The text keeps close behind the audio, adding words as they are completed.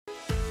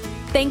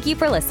Thank you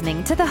for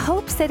listening to the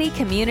Hope City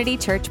Community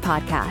Church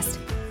podcast.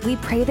 We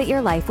pray that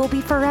your life will be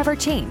forever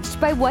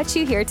changed by what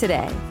you hear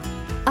today.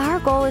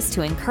 Our goal is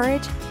to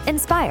encourage,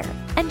 inspire,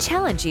 and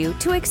challenge you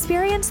to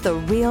experience the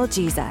real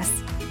Jesus.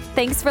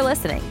 Thanks for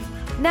listening.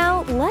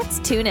 Now, let's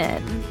tune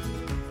in.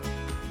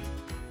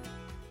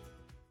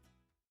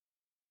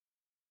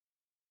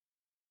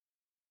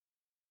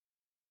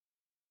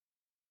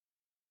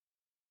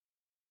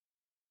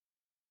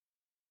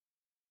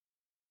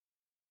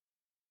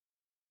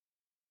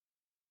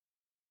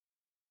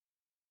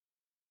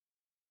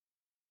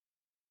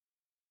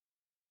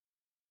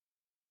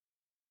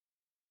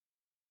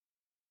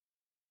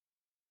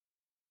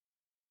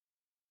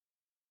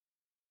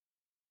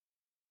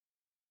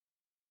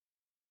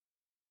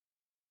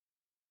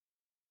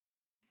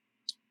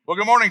 Well,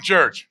 good morning,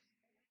 church.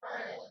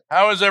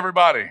 How is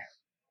everybody?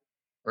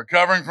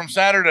 Recovering from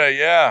Saturday?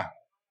 Yeah.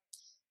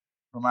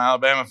 For my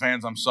Alabama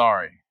fans, I'm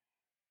sorry.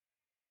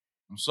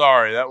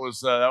 That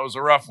was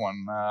a rough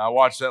one. I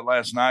watched that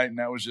last night, and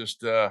that was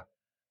just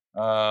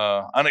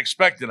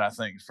unexpected, I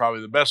think, is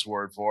probably the best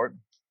word for it.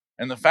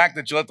 And the fact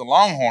that you let the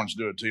Longhorns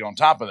do it to you on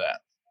top of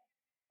that.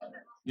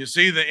 You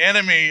see, the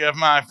enemy of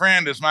my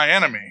friend is my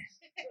enemy,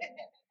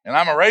 and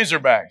I'm a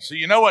Razorback. So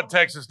you know what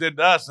Texas did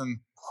to us in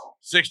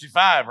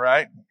 65,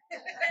 right?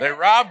 They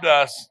robbed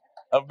us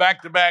of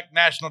back-to-back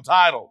national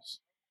titles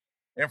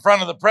in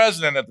front of the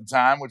president at the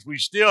time, which we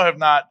still have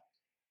not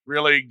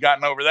really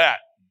gotten over that.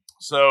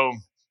 So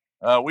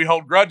we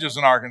hold grudges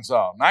in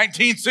Arkansas.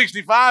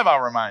 1965,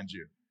 I'll remind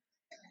you.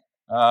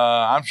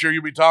 I'm sure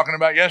you'll be talking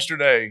about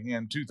yesterday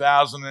in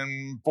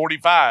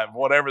 2045,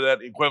 whatever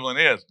that equivalent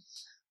is.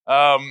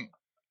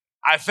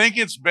 I think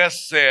it's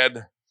best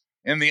said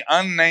in the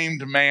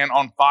unnamed man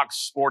on Fox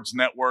Sports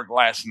Network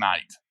last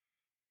night.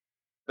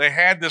 They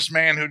had this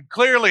man who'd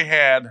clearly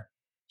had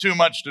too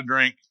much to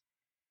drink,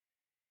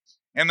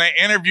 and they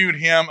interviewed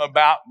him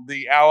about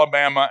the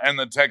Alabama and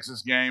the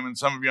Texas game, and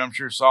some of you, I'm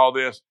sure, saw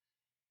this.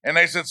 And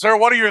they said, "Sir,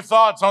 what are your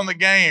thoughts on the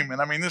game?"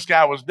 And I mean, this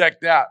guy was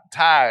decked out,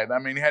 tied. I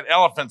mean, he had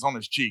elephants on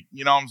his cheek,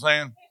 you know what I'm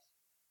saying?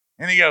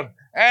 And he goes,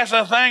 "That's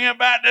the thing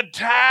about the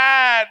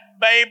tide,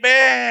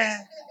 baby.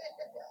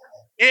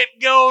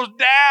 It goes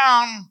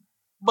down,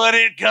 but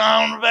it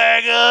comes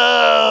back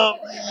up."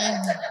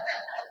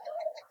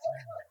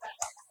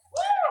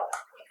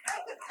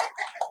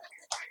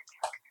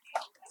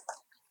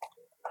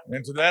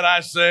 And to that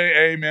I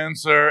say, amen,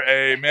 sir,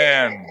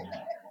 amen.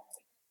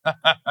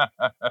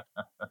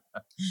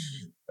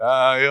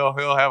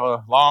 He'll have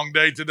a long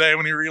day today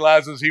when he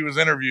realizes he was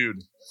interviewed.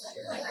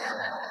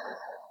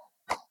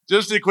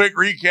 Just a quick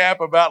recap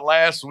about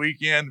last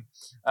weekend.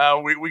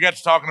 We got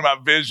to talking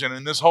about vision,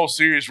 and this whole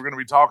series we're going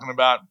to be talking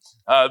about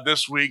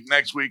this week,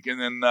 next week, and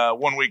then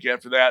 1 week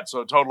after that, so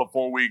a total of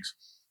 4 weeks.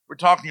 We're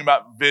talking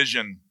about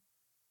vision.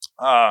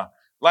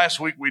 Last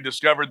week we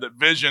discovered that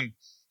vision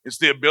is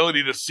the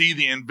ability to see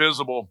the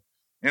invisible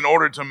in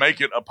order to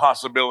make it a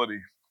possibility.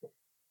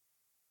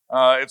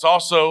 It's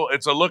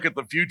a look at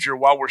the future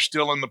while we're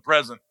still in the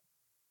present.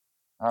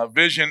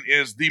 Vision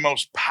is the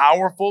most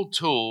powerful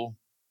tool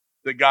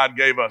that God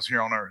gave us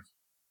here on earth.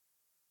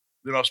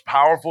 The most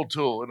powerful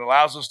tool. It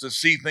allows us to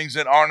see things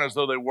that aren't as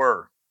though they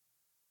were.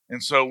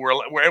 And so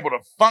we're able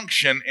to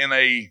function in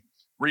a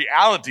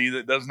reality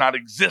that does not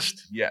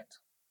exist yet.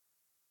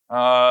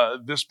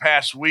 This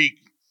past week,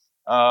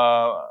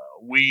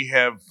 we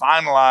have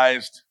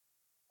finalized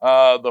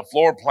the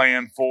floor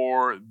plan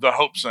for the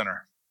Hope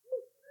Center.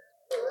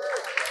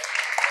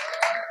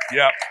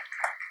 Yep.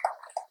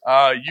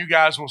 You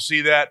guys will see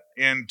that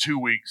in 2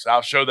 weeks.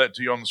 I'll show that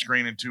to you on the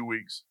screen in 2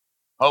 weeks.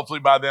 Hopefully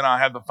by then I'll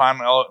have the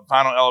final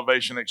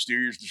elevation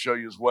exteriors to show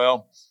you as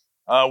well.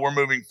 We're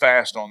moving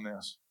fast on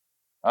this.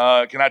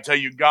 Can I tell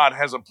you, God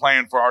has a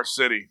plan for our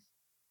city.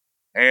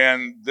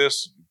 And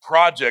this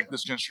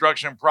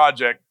construction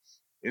project,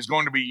 is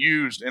going to be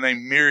used in a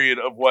myriad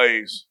of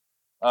ways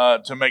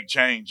to make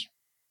change.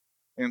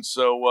 And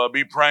so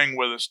be praying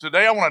with us.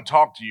 Today I want to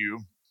talk to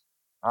you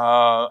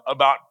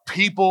about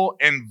people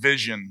and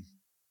vision.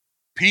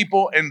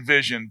 People and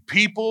vision.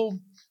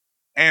 People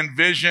and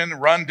vision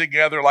run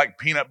together like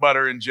peanut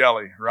butter and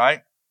jelly,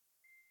 right?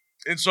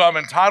 And so I've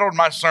entitled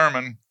my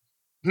sermon,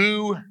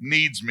 "Who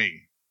Needs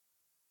Me?"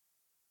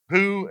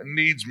 Who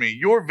needs me?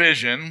 Your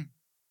vision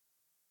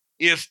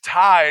is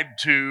tied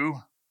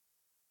to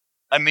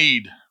a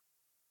need.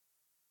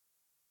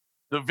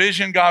 The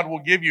vision God will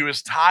give you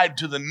is tied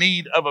to the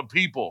need of a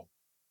people.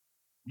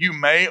 You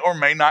may or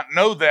may not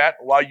know that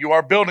while you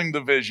are building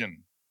the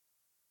vision.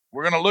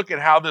 We're going to look at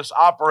how this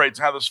operates,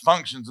 how this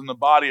functions in the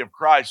body of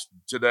Christ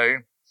today.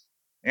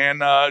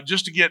 And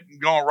just to get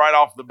going right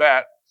off the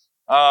bat,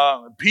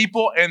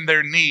 people and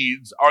their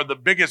needs are the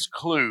biggest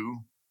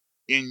clue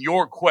in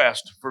your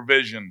quest for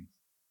vision.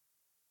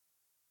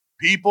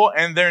 People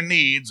and their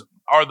needs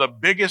are the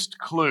biggest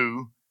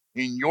clue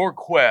in your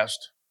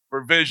quest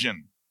for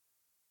vision.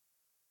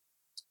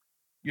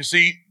 You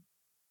see,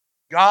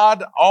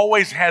 God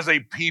always has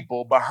a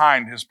people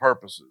behind his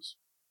purposes.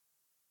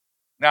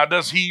 Now,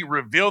 does he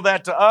reveal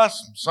that to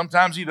us?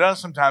 Sometimes he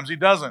does, sometimes he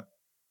doesn't.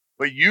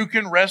 But you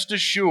can rest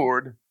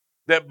assured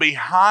that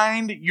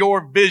behind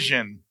your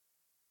vision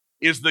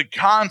is the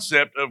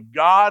concept of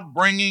God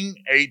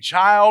bringing a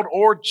child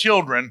or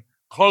children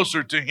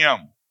closer to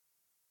Him.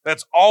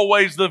 That's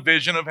always the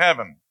vision of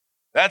heaven.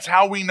 That's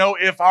how we know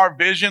if our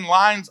vision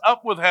lines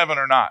up with heaven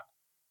or not,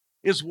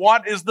 is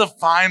what is the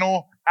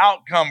final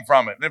outcome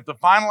from it. And if the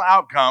final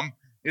outcome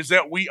is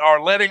that we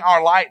are letting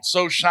our light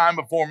so shine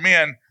before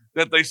men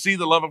that they see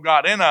the love of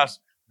God in us,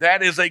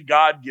 that is a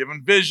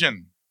God-given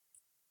vision.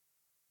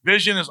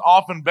 Vision is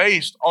often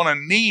based on a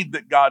need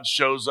that God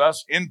shows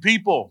us in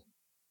people.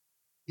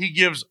 He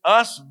gives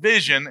us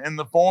vision in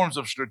the forms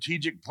of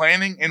strategic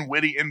planning and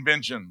witty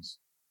inventions.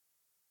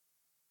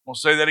 We'll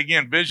say that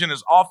again. Vision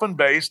is often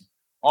based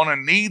on a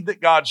need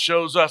that God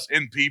shows us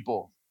in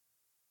people.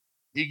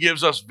 He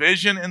gives us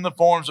vision in the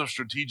forms of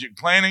strategic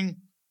planning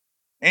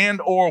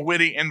and or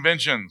witty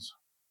inventions.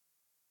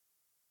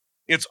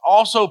 It's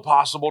also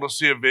possible to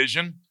see a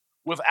vision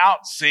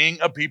without seeing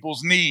a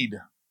people's need.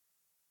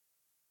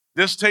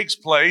 This takes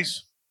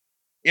place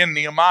in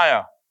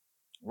Nehemiah.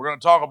 We're going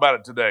to talk about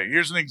it today.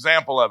 Here's an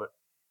example of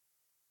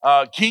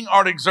it. King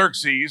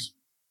Artaxerxes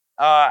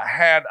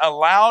had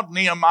allowed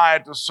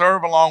Nehemiah to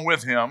serve along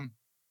with him.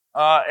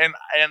 And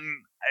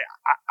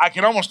I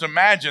can almost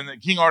imagine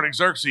that King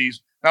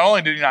Artaxerxes, not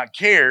only did he not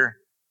care,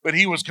 but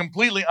he was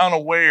completely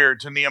unaware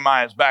to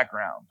Nehemiah's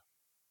background.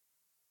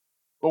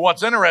 But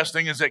what's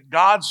interesting is that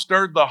God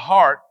stirred the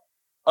heart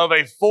of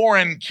a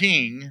foreign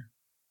king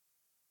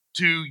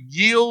to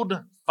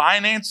yield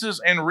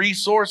finances and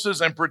resources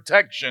and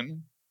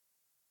protection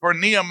for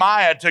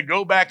Nehemiah to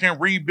go back and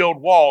rebuild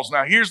walls.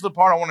 Now, here's the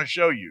part I want to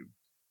show you.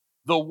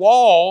 The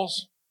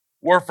walls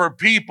were for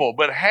people,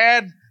 but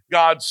had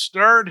God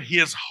stirred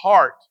his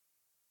heart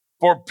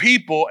for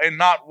people and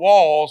not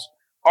walls,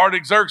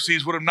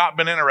 Artaxerxes would have not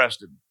been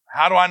interested.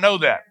 How do I know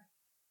that?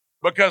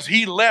 Because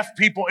he left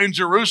people in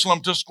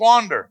Jerusalem to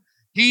squander.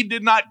 He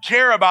did not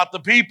care about the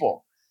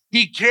people.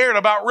 He cared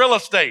about real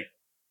estate.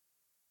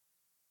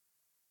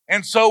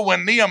 And so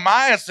when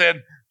Nehemiah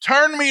said,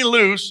 "Turn me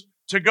loose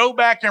to go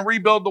back and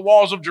rebuild the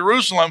walls of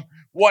Jerusalem,"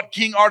 what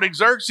King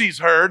Artaxerxes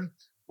heard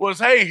was,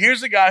 hey,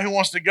 here's a guy who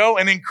wants to go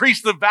and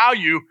increase the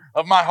value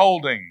of my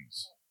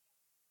holdings.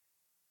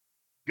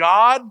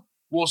 God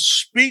will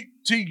speak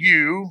to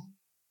you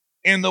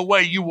in the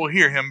way you will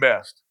hear him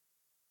best.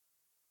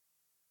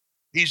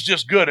 He's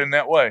just good in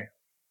that way.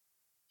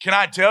 Can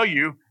I tell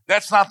you,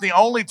 that's not the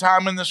only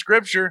time in the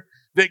scripture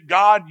that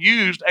God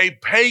used a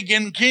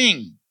pagan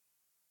king.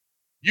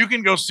 You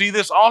can go see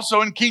this also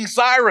in King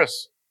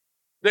Cyrus,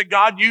 that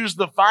God used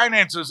the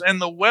finances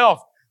and the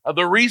wealth of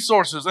the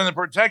resources and the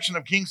protection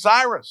of King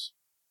Cyrus.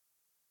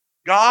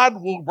 God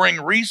will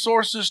bring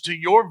resources to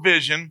your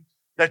vision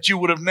that you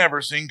would have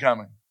never seen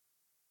coming.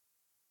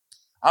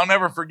 I'll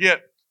never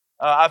forget,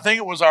 I think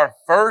it was our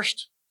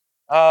first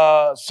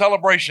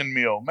celebration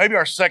meal, maybe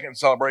our second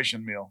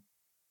celebration meal.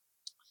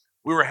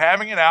 We were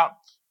having it out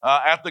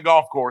at the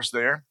golf course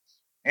there,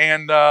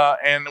 and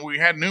we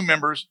had new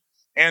members,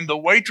 and the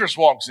waitress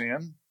walks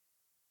in,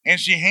 and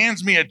she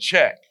hands me a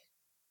check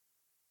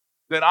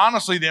that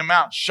honestly the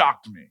amount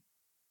shocked me.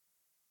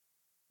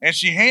 And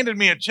she handed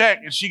me a check,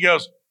 and she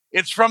goes,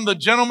 "It's from the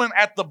gentleman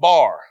at the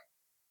bar."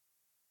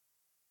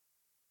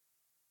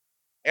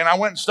 And I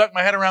went and stuck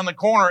my head around the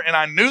corner, and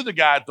I knew the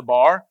guy at the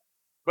bar,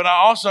 but I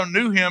also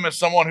knew him as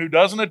someone who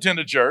doesn't attend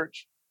a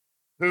church,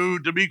 who,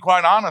 to be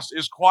quite honest,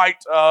 is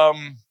quite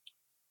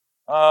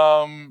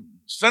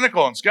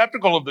cynical and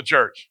skeptical of the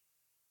church.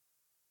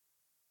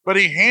 But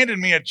he handed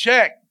me a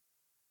check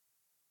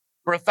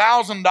for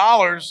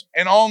 $1,000,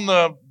 and on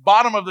the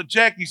bottom of the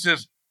check, he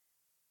says,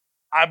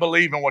 "I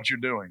believe in what you're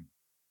doing."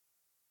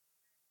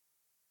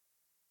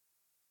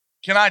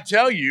 Can I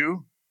tell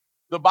you,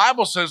 the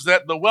Bible says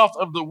that the wealth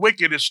of the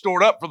wicked is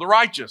stored up for the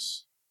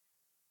righteous.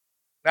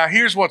 Now,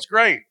 here's what's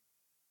great.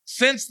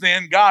 Since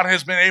then, God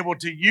has been able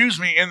to use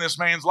me in this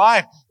man's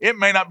life. It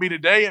may not be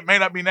today, it may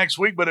not be next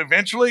week, but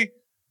eventually,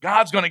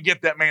 God's going to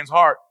get that man's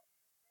heart.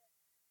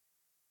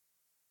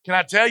 Can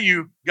I tell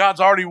you,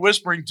 God's already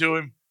whispering to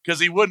him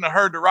because he wouldn't have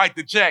heard to write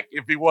the check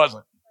if he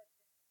wasn't.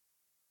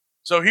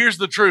 So here's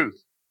the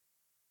truth,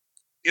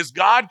 is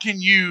God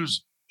can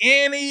use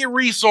any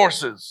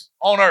resources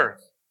on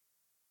earth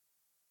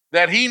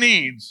that he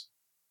needs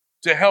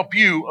to help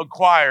you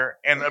acquire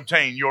and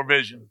obtain your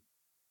vision.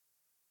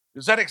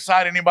 Does that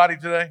excite anybody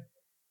today?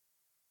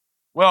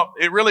 Well,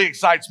 it really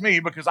excites me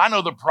because I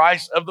know the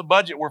price of the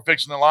budget we're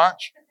fixing to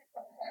launch.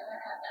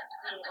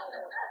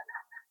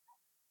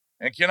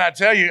 And can I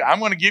tell you, I'm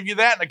going to give you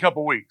that in a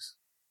couple weeks.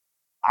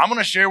 I'm going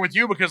to share with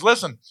you because,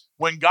 listen,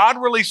 when God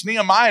released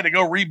Nehemiah to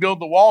go rebuild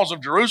the walls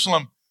of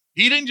Jerusalem,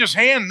 he didn't just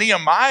hand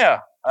Nehemiah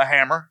a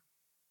hammer.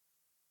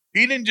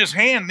 He didn't just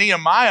hand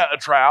Nehemiah a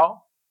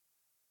trowel.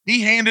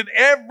 He handed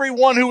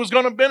everyone who was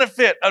going to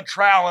benefit a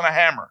trowel and a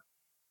hammer.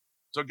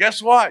 So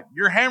guess what?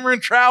 Your hammer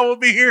and trowel will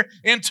be here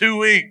in 2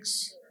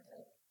 weeks.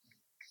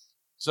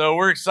 So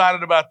we're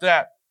excited about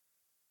that.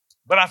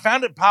 But I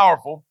found it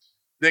powerful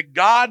that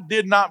God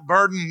did not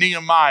burden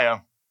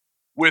Nehemiah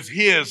with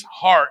his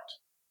heart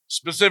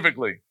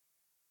specifically.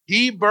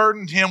 He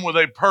burdened him with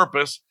a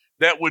purpose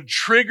that would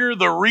trigger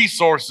the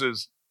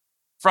resources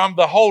from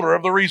the holder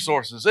of the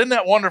resources. Isn't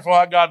that wonderful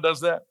how God does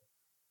that?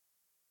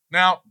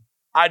 Now,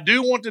 I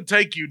do want to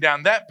take you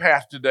down that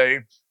path today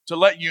to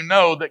let you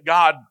know that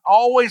God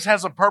always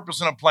has a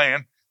purpose and a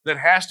plan that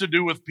has to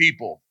do with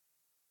people.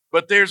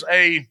 But there's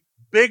a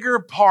bigger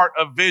part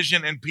of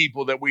vision and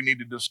people that we need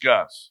to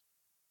discuss.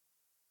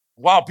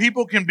 While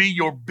people can be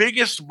your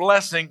biggest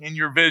blessing in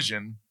your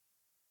vision,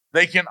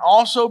 they can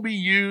also be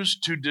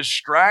used to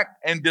distract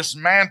and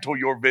dismantle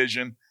your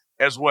vision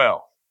as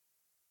well.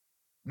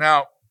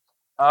 Now,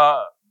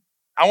 I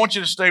want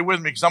you to stay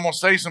with me because I'm going to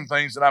say some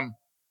things that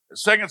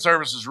second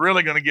service is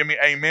really going to give me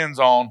amens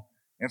on.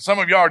 And some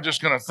of y'all are just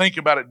going to think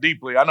about it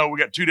deeply. I know we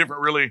got two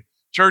different really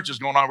churches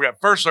going on. We got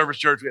first service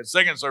church, we got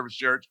second service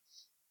church.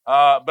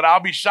 But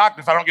I'll be shocked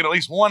if I don't get at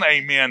least one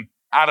amen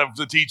out of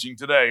the teaching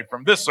today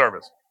from this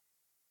service.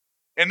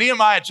 In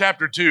Nehemiah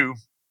chapter 2,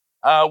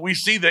 we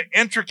see the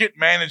intricate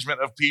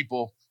management of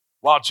people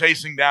while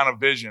chasing down a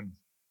vision.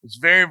 It's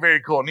very,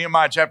 very cool.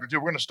 Nehemiah chapter 2,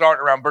 we're going to start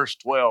around verse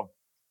 12.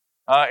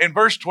 In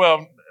verse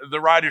 12, the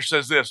writer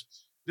says this,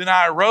 "Then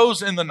I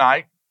arose in the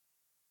night,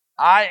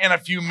 I and a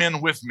few men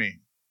with me.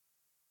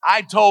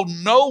 I told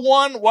no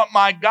one what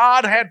my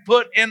God had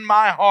put in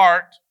my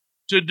heart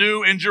to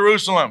do in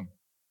Jerusalem,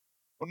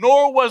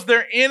 nor was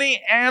there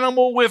any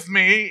animal with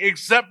me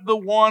except the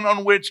one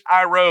on which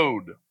I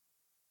rode."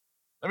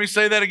 Let me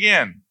say that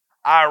again.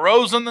 I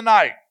arose in the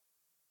night.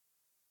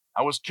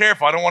 I was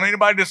careful. I don't want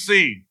anybody to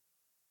see.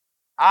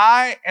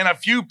 I and a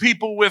few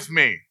people with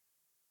me.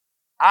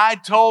 I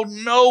told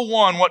no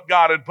one what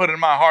God had put in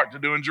my heart to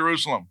do in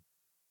Jerusalem,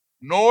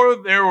 nor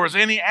there was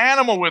any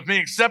animal with me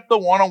except the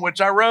one on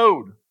which I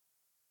rode.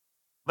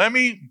 Let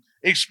me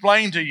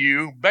explain to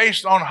you,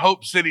 based on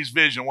Hope City's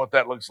vision, what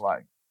that looks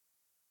like.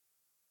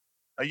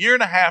 A year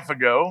and a half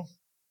ago,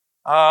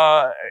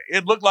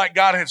 it looked like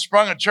God had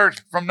sprung a church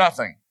from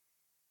nothing.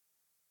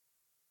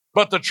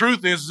 But the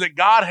truth is that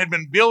God had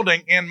been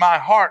building in my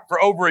heart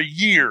for over a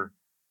year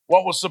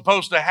what was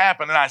supposed to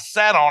happen, and I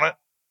sat on it,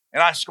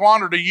 and I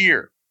squandered a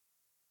year.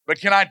 But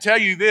can I tell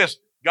you this?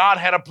 God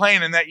had a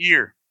plan in that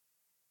year.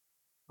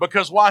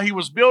 Because while he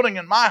was building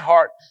in my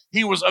heart,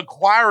 he was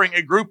acquiring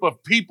a group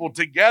of people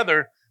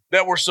together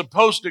that were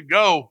supposed to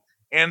go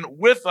and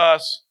with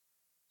us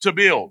to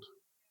build.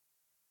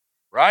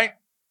 Right?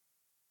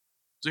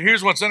 So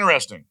here's what's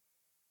interesting.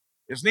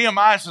 Is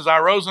Nehemiah says, I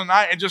rose in the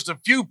night and just a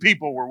few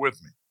people were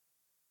with me.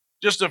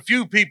 Just a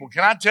few people.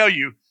 Can I tell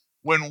you,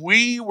 when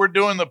we were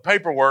doing the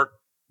paperwork,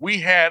 we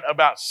had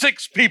about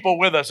 6 people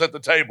with us at the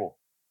table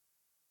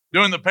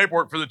doing the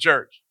paperwork for the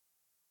church.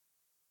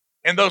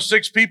 And those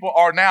 6 people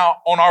are now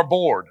on our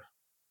board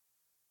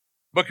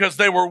because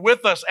they were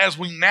with us as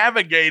we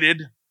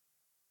navigated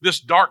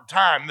this dark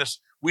time.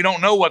 We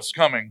don't know what's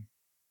coming.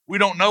 We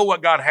don't know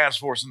what God has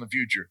for us in the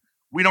future.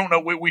 We don't know.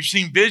 We've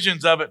seen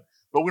visions of it,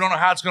 but we don't know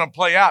how it's going to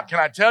play out. Can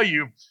I tell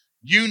you,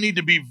 you need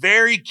to be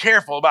very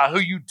careful about who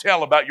you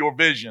tell about your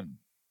vision.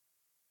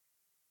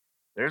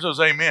 There's those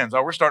amens.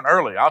 Oh, we're starting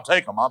early. I'll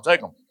take them.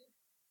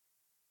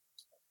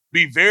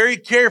 Be very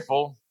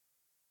careful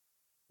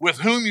with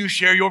whom you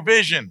share your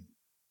vision.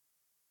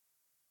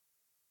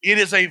 It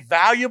is a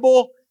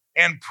valuable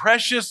and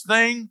precious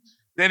thing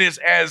that is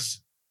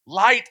as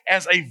light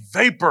as a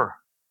vapor.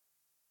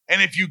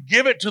 And if you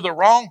give it to the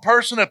wrong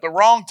person at the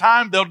wrong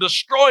time, they'll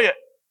destroy it.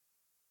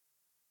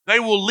 They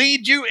will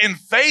lead you in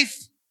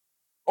faith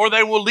or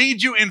they will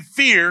lead you in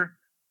fear,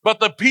 but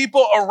the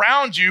people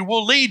around you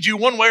will lead you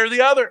one way or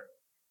the other.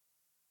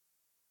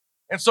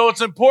 And so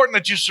it's important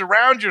that you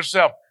surround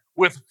yourself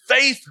with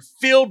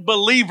faith-filled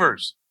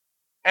believers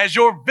as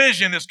your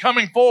vision is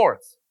coming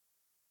forth.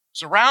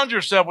 Surround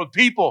yourself with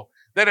people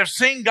that have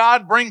seen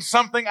God bring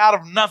something out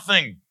of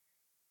nothing.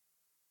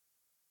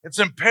 It's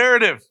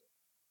imperative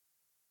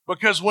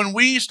because when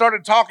we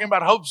started talking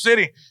about Hope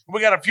City,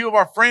 we got a few of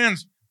our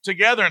friends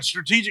together and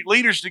strategic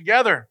leaders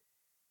together.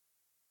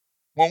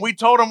 When we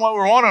told them what we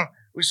wanted,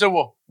 we said,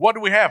 well, what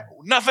do we have?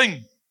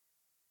 Nothing.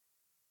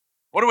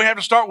 What do we have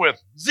to start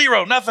with?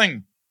 0,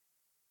 nothing.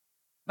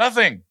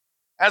 Nothing.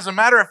 As a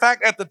matter of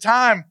fact, at the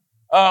time,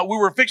 we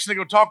were fixing to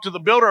go talk to the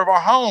builder of our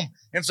home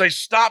and say,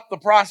 stop the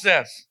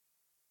process.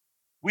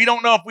 We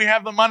don't know if we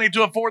have the money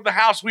to afford the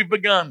house we've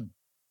begun.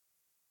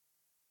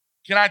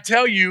 Can I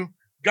tell you,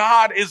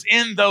 God is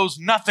in those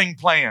nothing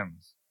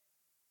plans.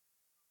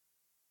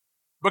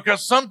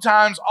 Because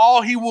sometimes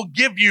all he will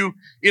give you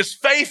is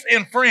faith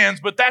in friends,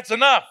 but that's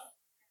enough.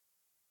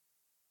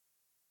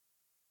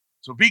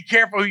 So be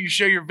careful who you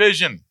share your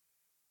vision.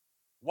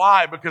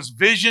 Why? Because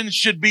vision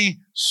should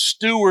be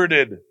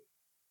stewarded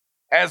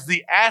as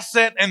the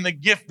asset and the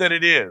gift that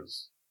it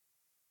is.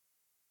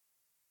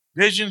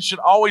 Vision should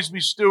always be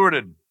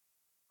stewarded.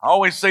 I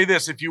always say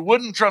this, if you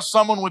wouldn't trust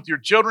someone with your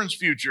children's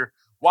future,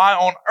 why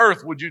on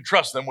earth would you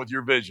trust them with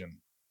your vision?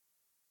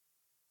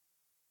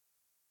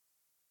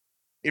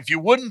 If you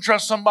wouldn't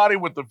trust somebody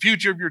with the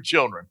future of your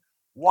children,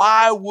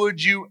 why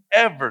would you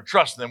ever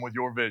trust them with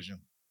your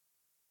vision?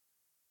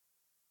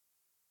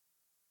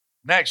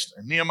 Next,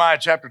 Nehemiah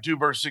chapter 2,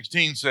 verse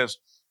 16 says,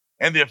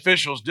 and the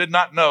officials did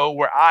not know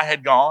where I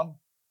had gone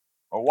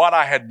or what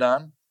I had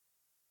done.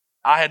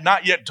 I had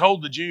not yet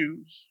told the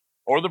Jews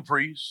or the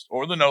priests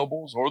or the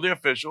nobles or the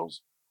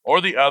officials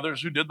or the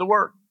others who did the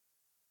work.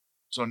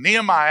 So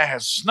Nehemiah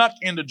has snuck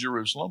into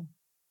Jerusalem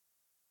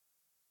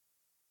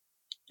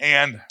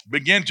and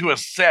began to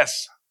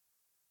assess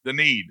the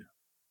need.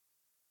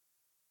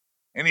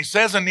 And he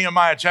says in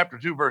Nehemiah chapter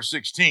 2, verse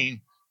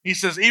 16, he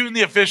says, even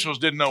the officials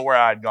didn't know where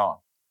I had gone.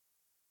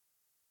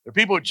 The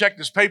people who checked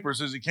his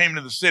papers as he came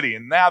into the city,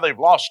 and now they've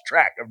lost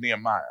track of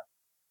Nehemiah.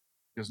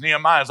 Because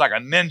Nehemiah is like a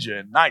ninja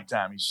at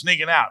nighttime. He's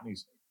sneaking out and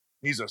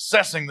he's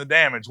assessing the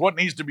damage, what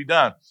needs to be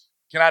done.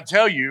 Can I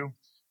tell you,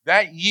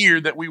 that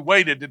year that we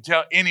waited to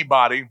tell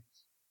anybody,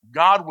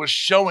 God was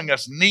showing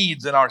us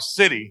needs in our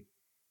city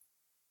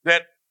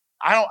that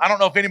I don't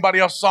know if anybody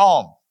else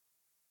saw them.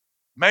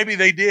 Maybe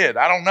they did.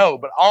 I don't know.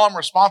 But all I'm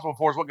responsible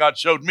for is what God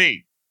showed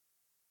me.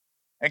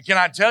 And can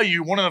I tell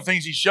you, one of the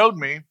things he showed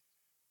me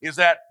is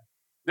that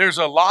there's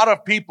a lot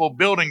of people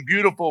building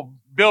beautiful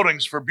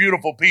buildings for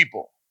beautiful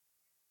people.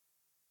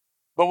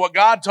 But what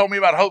God told me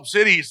about Hope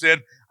City, he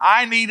said,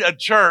 I need a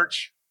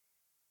church,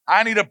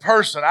 I need a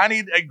person, I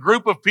need a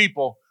group of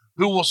people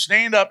who will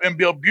stand up and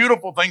build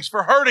beautiful things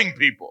for hurting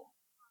people.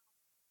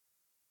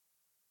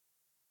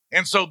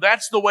 And so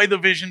that's the way the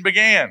vision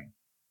began.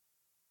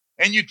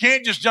 And you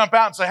can't just jump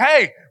out and say,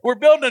 hey, we're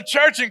building a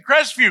church in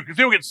Crestview, because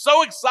people get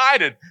so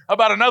excited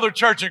about another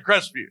church in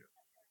Crestview.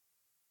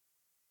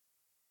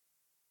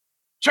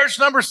 Church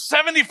number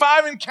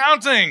 75 and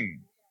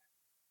counting.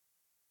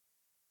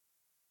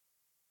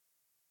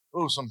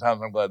 Oh,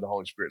 sometimes I'm glad the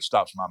Holy Spirit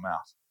stops my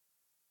mouth.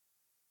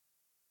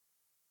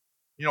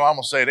 You know, I'm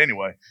going to say it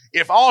anyway.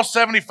 If all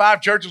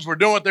 75 churches were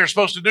doing what they're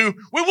supposed to do,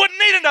 we wouldn't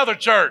need another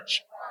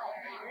church.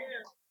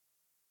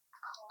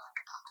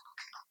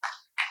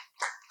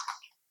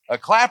 A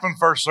clap in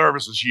first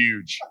service is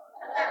huge.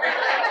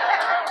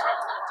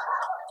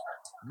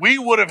 We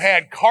would have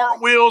had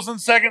cartwheels in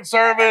second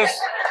service.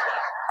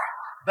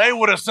 They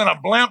would have sent a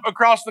blimp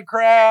across the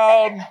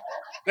crowd.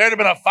 There'd have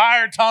been a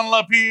fire tunnel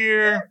up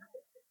here.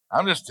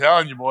 I'm just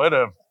telling you, boy.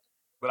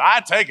 But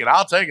I take it.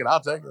 I'll take it.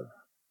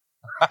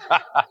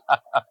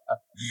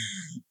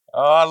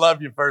 Oh, I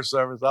love you, first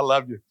service. I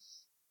love you.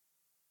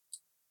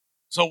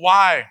 So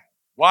why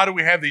do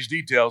we have these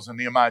details in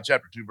Nehemiah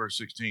chapter 2, verse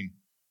 16?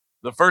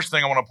 The first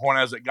thing I want to point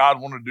out is that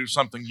God wanted to do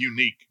something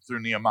unique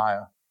through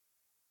Nehemiah.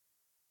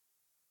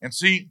 And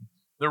see,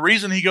 the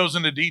reason he goes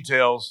into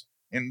details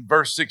in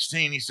verse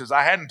 16, he says,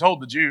 I hadn't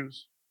told the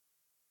Jews.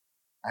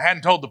 I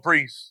hadn't told the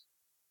priests.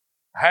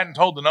 I hadn't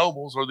told the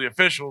nobles or the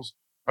officials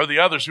or the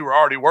others who were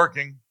already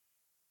working.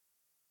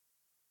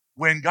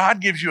 When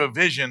God gives you a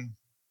vision,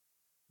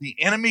 the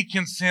enemy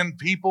can send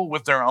people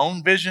with their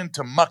own vision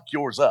to muck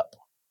yours up.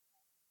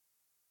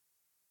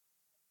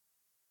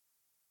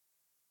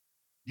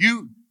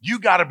 You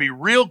got to be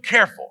real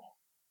careful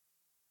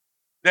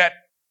that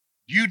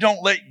you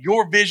don't let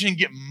your vision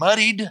get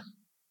muddied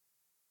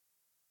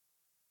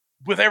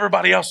with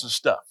everybody else's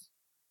stuff.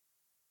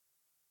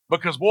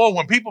 Because, boy,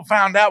 when people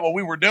found out what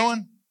we were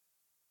doing,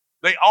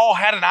 they all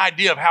had an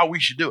idea of how we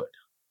should do it.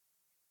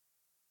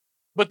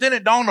 But then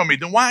it dawned on me,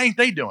 then why ain't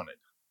they doing it?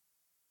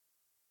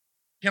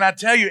 Can I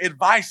tell you,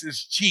 advice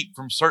is cheap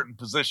from certain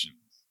positions.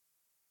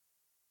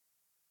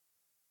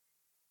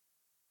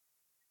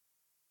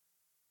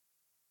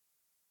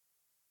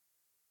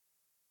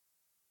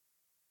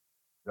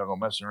 Y'all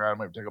gonna mess around,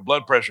 maybe take a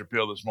blood pressure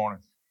pill this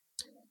morning.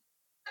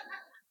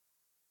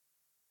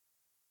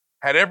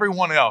 Had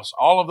everyone else,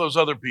 all of those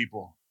other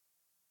people,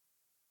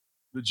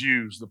 the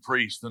Jews, the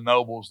priests, the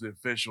nobles, the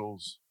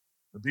officials,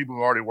 the people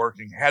who are already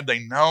working, had they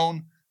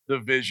known the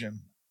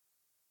vision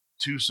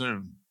too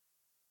soon,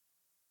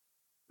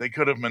 they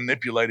could have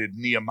manipulated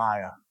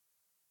Nehemiah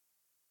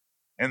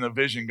and the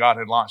vision God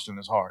had launched in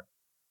his heart.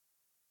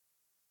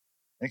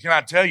 And can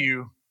I tell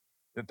you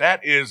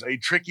that is a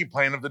tricky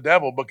plan of the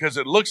devil, because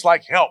it looks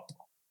like help.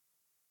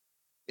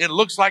 It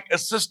looks like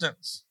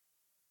assistance.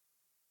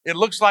 It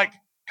looks like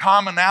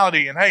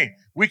commonality. And hey,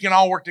 we can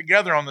all work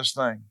together on this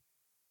thing.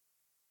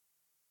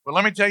 But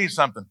let me tell you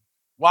something.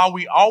 While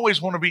we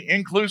always want to be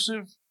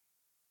inclusive,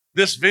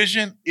 this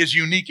vision is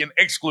unique and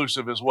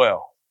exclusive as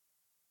well.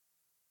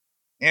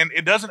 And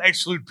it doesn't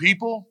exclude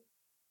people,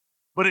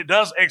 but it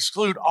does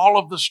exclude all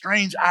of the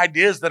strange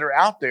ideas that are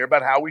out there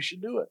about how we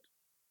should do it.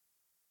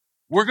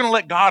 We're going to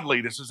let God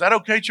lead us. Is that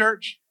okay,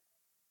 church?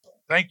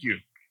 Thank you.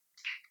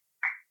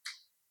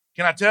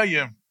 Can I tell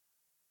you,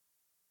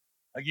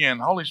 again,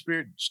 Holy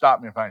Spirit,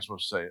 stop me if I ain't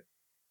supposed to say it.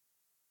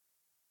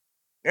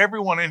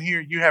 Everyone in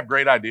here, you have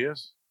great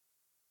ideas,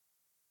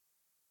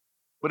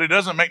 but it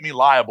doesn't make me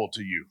liable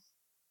to you.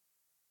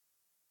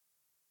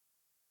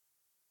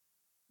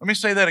 Let me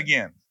say that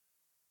again.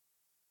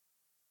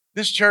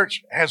 This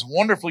church has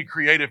wonderfully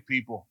creative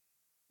people,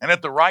 and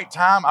at the right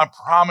time, I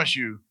promise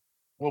you,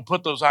 we'll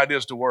put those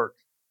ideas to work.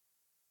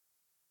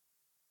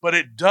 But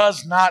it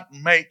does not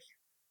make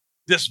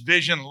this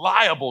vision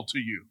liable to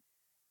you.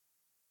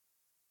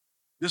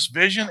 This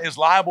vision is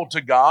liable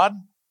to God,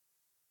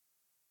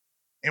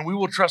 and we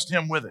will trust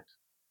him with it.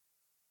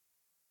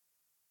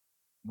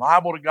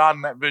 Liable to God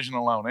in that vision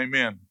alone.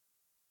 Amen.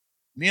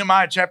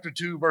 Nehemiah chapter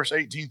 2, verse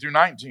 18 through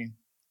 19. It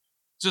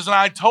says, and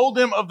I told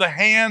them of the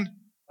hand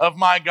of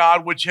my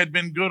God, which had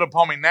been good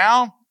upon me.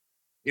 Now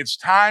it's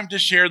time to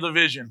share the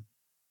vision.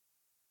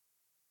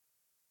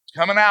 It's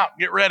coming out.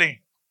 Get ready.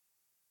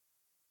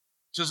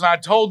 It says, and I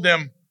told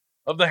them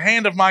of the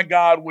hand of my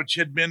God, which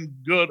had been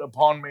good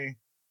upon me,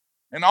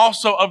 and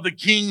also of the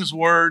king's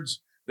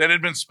words that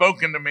had been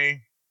spoken to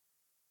me.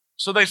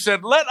 So they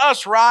said, let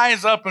us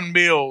rise up and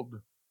build.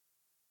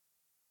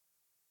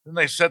 Then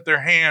they set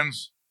their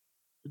hands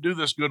to do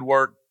this good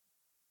work.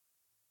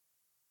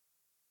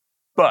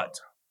 But,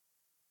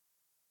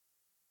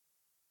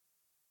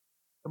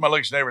 somebody look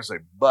at your neighbor and say,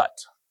 but.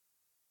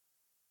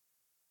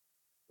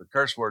 The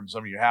curse word in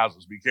some of your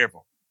houses, be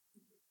careful.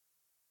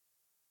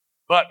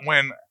 But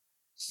when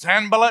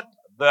Sanballat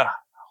the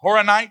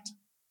Horonite,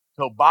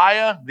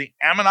 Tobiah the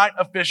Ammonite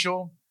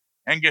official,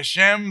 and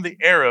Geshem the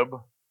Arab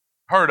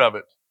heard of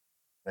it,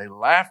 they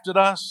laughed at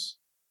us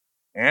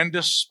and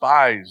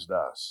despised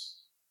us.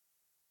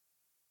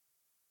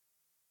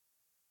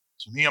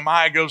 So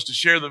Nehemiah goes to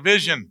share the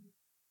vision.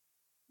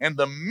 And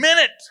the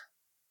minute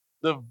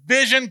the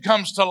vision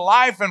comes to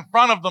life in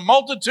front of the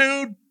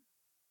multitude,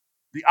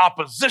 the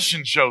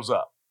opposition shows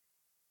up.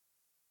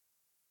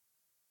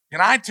 Can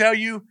I tell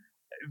you,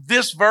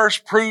 this verse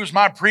proves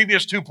my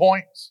previous 2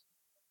 points.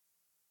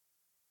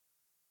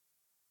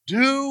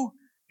 Do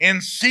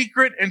in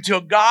secret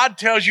until God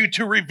tells you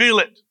to reveal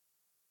it.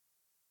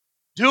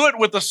 Do it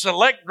with a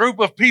select group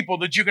of people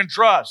that you can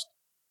trust.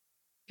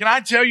 Can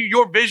I tell you,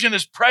 your vision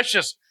is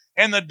precious,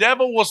 and the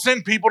devil will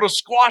send people to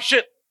squash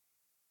it.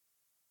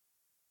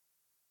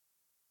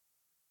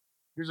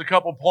 Here's a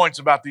couple points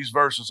about these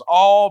verses.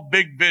 All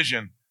big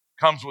vision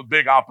comes with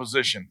big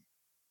opposition.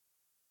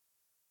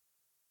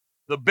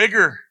 The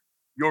bigger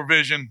your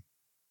vision,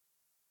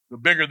 the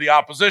bigger the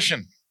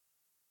opposition.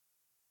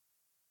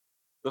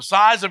 The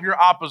size of your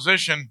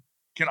opposition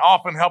can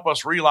often help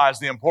us realize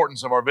the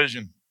importance of our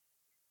vision.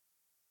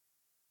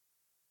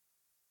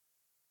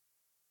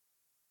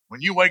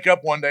 When you wake up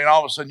one day and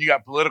all of a sudden you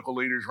got political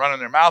leaders running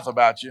their mouth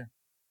about you,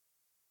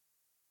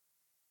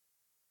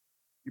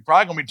 you're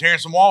probably going to be tearing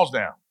some walls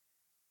down.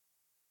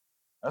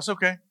 That's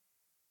okay.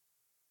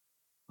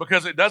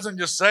 Because it doesn't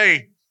just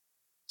say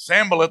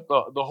Sanballat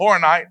the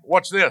Horonite.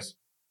 Watch this.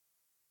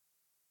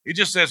 It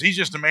just says he's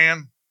just a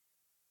man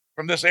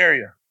from this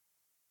area.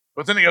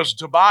 But then it goes to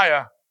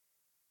Tobiah,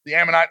 the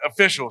Ammonite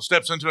official,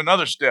 steps into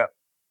another step.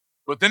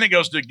 But then it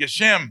goes to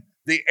Geshem,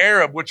 the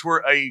Arab, which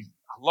were a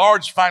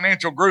large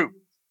financial group.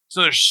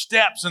 So there's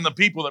steps in the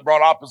people that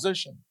brought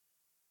opposition.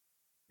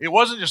 It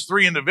wasn't just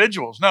 3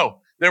 individuals.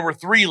 No, there were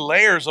 3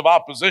 layers of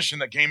opposition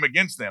that came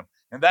against them.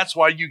 And that's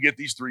why you get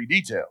these 3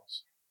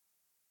 details.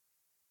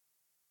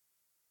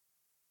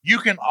 You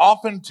can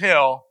often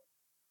tell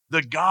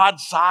the God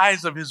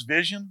size of his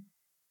vision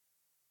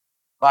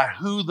by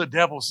who the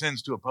devil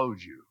sends to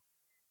oppose you.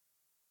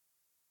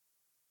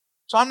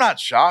 So I'm not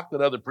shocked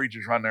that other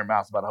preachers run their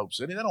mouth about Hope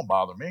City. That don't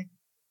bother me.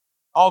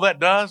 All that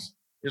does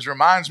is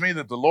reminds me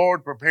that the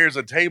Lord prepares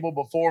a table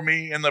before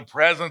me in the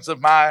presence of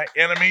my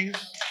enemies.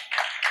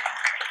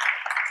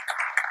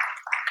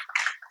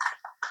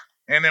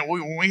 And then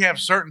when we have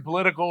certain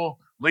political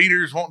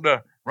leaders wanting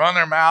to run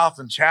their mouth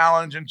and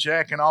challenge and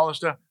check and all this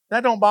stuff,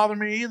 that don't bother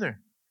me either.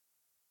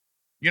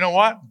 You know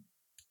what?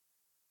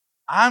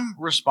 I'm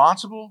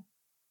responsible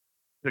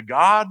to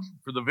God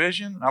for the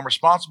vision. I'm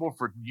responsible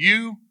for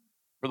you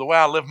for the way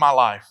I live my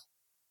life.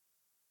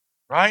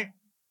 Right?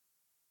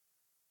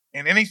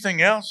 And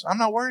anything else, I'm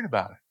not worried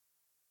about it.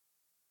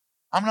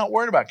 I'm not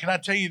worried about it. Can I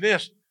tell you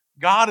this?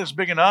 God is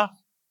big enough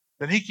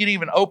that he can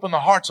even open the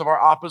hearts of our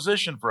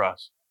opposition for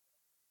us.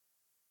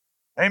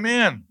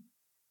 Amen.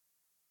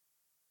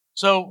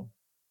 So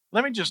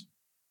let me just,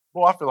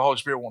 I feel the Holy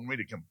Spirit wanting me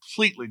to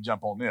completely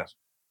jump on this.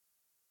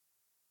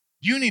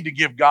 You need to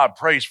give God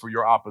praise for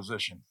your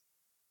opposition.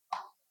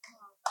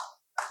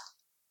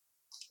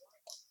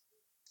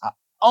 I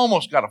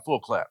almost got a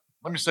full clap.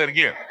 Let me say it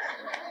again.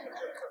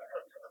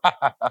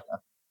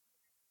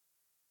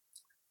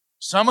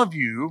 Some of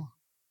you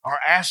are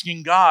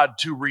asking God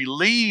to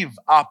relieve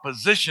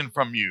opposition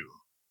from you.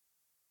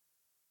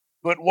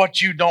 But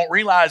what you don't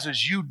realize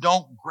is you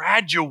don't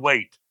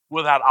graduate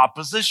without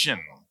opposition.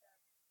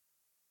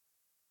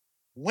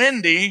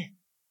 Wendy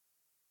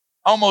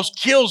almost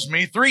kills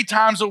me 3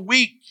 times a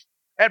week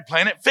at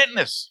Planet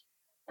Fitness.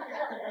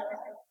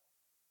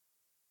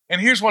 And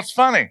here's what's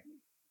funny.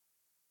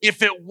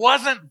 If it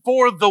wasn't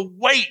for the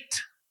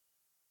weight,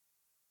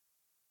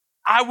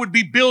 I would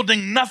be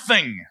building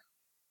nothing.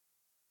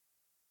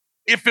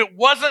 If it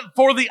wasn't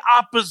for the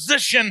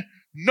opposition,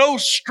 no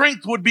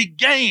strength would be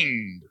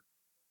gained.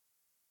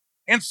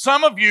 And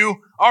some of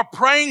you are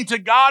praying to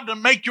God to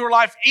make your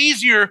life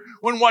easier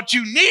when what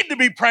you need to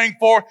be praying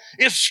for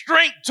is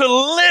strength to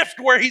lift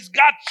where he's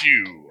got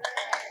you.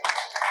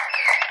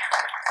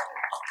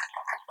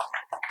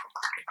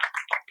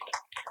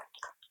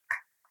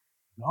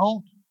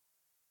 Don't.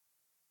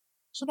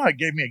 Somebody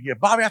gave me a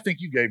gift. Bobby, I think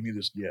you gave me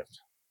this gift.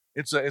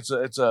 It's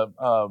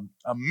a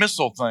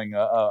missile thing,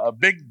 a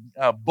big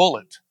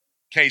bullet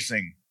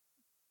casing.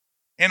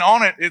 And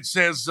on it, it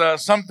says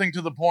something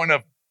to the point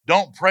of,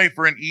 don't pray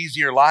for an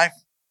easier life.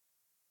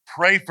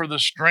 Pray for the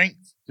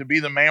strength to be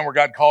the man where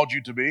God called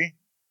you to be.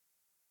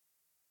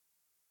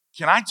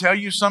 Can I tell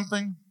you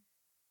something?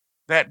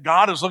 That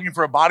God is looking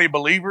for a body of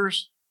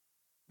believers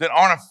that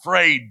aren't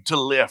afraid to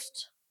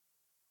lift.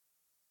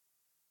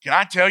 Can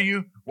I tell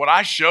you, what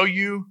I show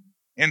you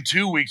in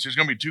 2 weeks, there's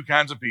going to be two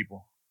kinds of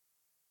people.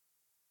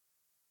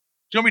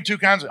 There's going to be two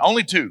kinds,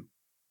 only two.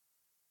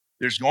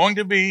 There's going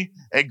to be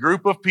a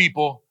group of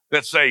people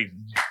that say,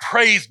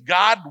 praise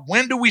God,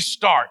 when do we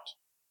start?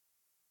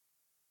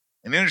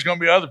 And then there's going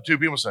to be other two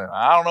people saying,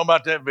 I don't know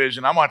about that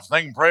vision. I'm going to have to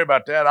think and pray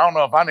about that. I don't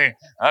know if I need.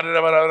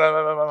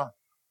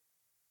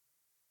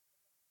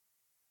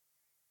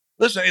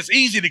 Listen, it's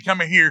easy to come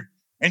in here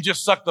and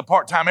just suck the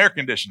part-time air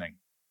conditioning.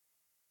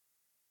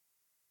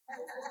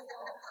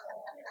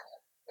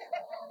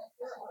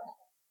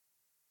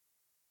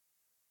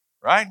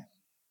 Right?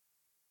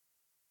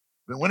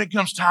 But when it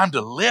comes time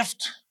to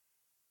lift,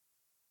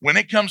 when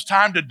it comes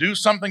time to do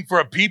something for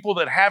a people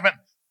that haven't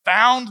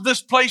found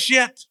this place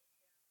yet,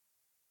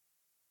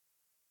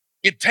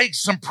 it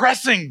takes some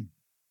pressing.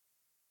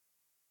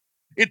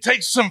 It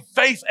takes some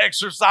faith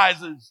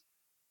exercises.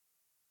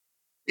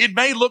 It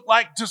may look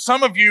like to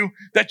some of you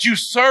that you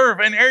serve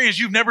in areas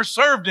you've never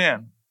served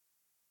in,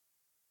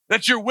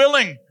 that you're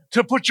willing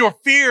to put your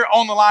fear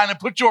on the line and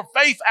put your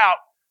faith out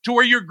to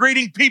where you're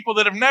greeting people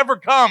that have never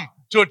come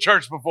to a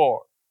church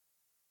before.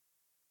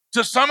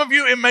 To some of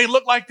you, it may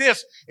look like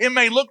this. It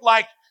may look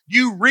like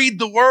you read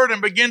the word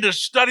and begin to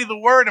study the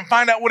word and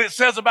find out what it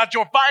says about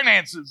your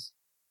finances.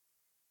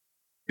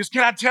 Because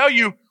can I tell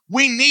you,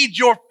 we need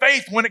your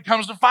faith when it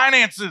comes to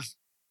finances.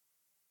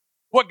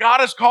 What God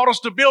has called us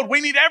to build,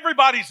 we need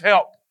everybody's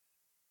help.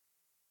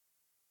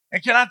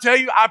 And can I tell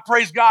you, I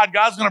praise God.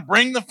 God's going to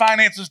bring the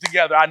finances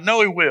together. I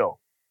know He will.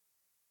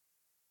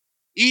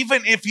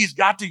 Even if He's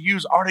got to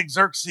use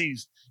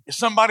Artaxerxes,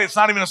 somebody that's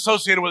not even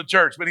associated with the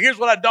church. But here's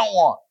what I don't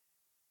want.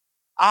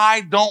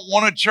 I don't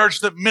want a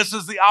church that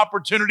misses the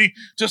opportunity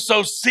to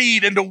sow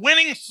seed into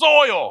winning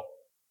soil.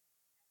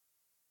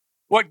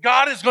 What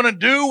God is going to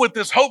do with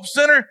this Hope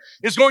Center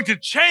is going to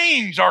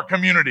change our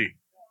community.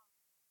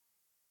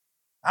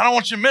 I don't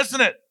want you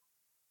missing it.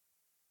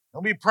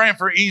 Don't be praying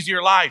for an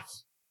easier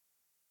life.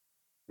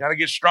 You got to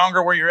get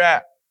stronger where you're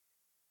at.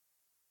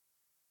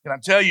 Can I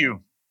tell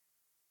you,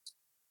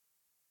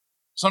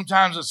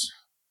 sometimes it's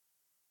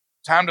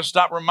time to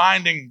stop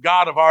reminding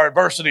God of our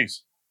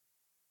adversities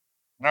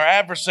and our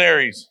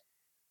adversaries.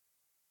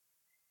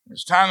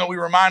 It's time that we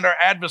remind our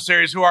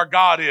adversaries who our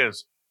God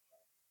is.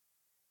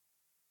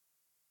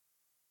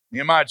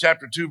 Nehemiah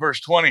chapter 2, verse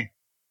 20.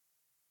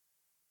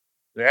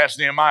 They asked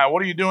Nehemiah,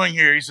 what are you doing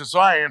here? He said, so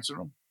I answered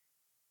them.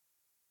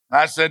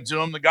 I said to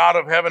him, the God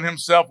of heaven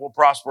Himself will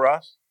prosper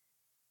us.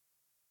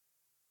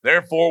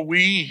 Therefore,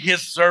 we,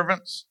 His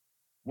servants,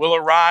 will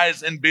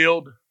arise and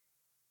build.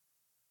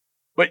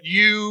 But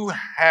you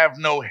have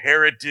no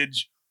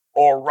heritage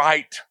or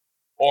right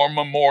or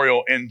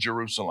memorial in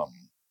Jerusalem.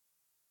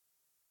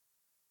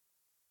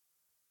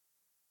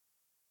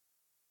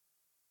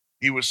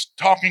 He was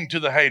talking to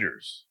the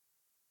haters.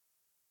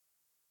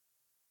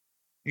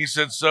 He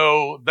said,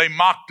 so they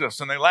mocked us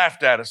and they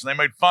laughed at us and they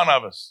made fun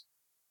of us.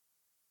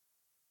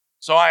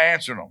 So I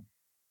answered them.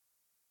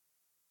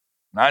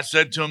 And I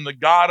said to him, the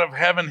God of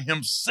heaven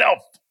Himself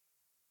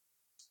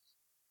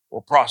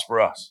will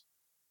prosper us.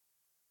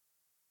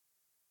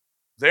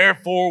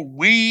 Therefore,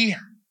 we,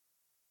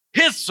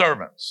 His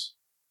servants,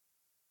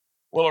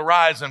 will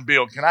arise and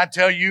build. Can I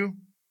tell you,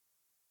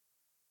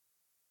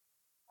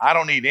 I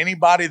don't need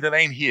anybody that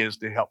ain't His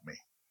to help me.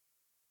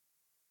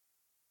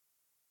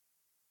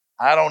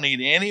 I don't need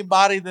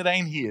anybody that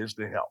ain't His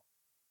to help.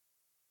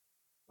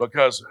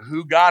 Because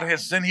who God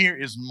has sent here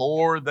is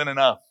more than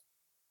enough.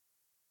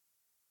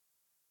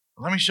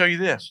 Let me show you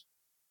this.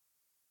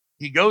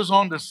 He goes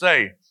on to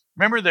say,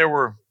 remember there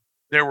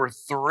were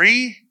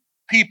 3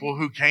 people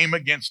who came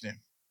against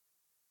Him.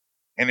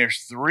 And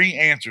there's 3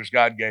 answers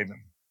God gave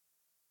him.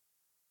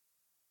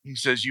 He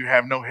says, you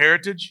have no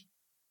heritage.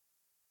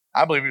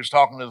 I believe He was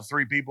talking to the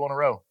 3 people in a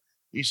row.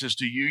 He says,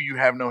 to you, you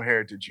have no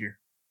heritage here.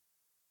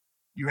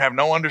 You have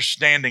no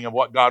understanding of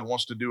what God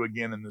wants to do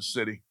again in this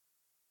city.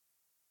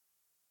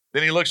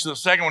 Then He looks to the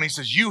second one. He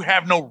says, you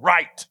have no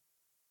right.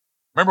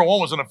 Remember, one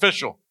was an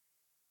official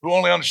who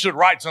only understood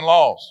rights and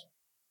laws.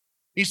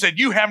 He said,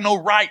 you have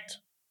no right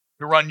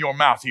to run your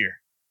mouth here.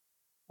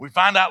 We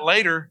find out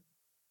later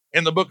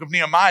in the book of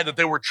Nehemiah that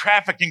they were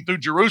trafficking through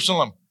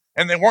Jerusalem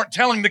and they weren't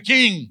telling the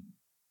king.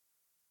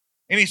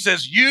 And he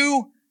says,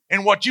 you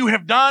and what you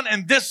have done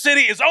in this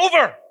city is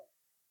over.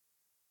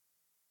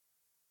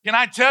 Can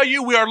I tell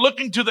you, we are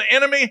looking to the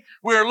enemy.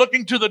 We are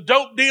looking to the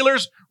dope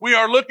dealers. We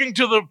are looking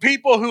to the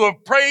people who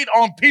have preyed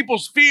on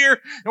people's fear.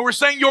 And we're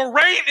saying your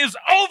reign is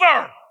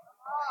over.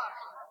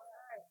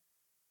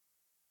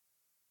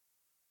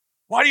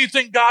 Why do you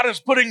think God is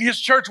putting His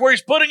church where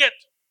He's putting it?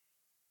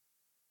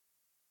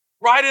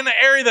 Right in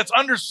the area that's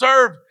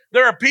underserved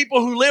There are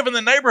people who live in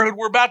the neighborhood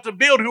we're about to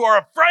build who are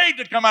afraid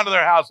to come out of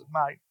their house at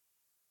night.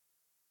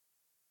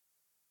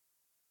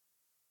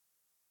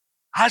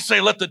 I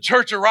say, let the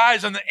church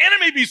arise and the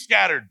enemy be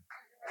scattered.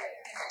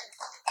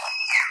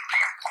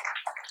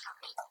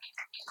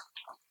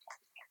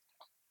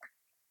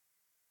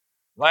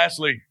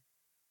 Lastly,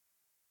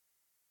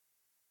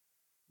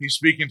 he's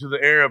speaking to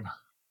the Arab,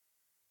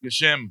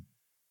 Geshem.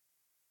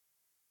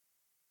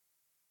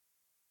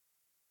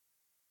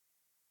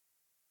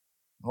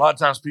 A lot of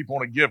times people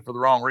want to give for the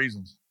wrong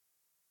reasons.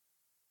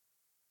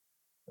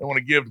 They want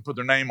to give to put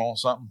their name on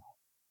something.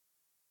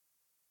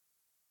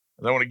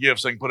 They want to give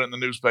so they can put it in the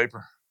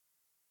newspaper.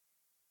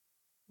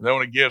 They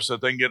want to give so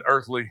that they can get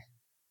earthly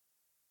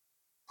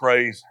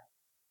praise.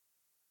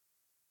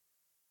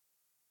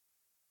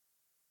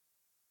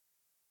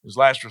 His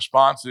last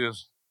response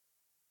is,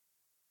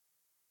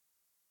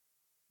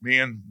 me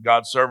and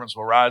God's servants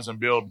will rise and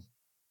build,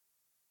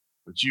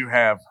 but you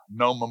have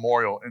no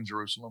memorial in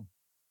Jerusalem.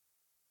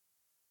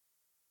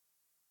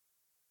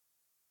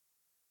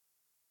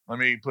 Let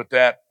me put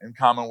that in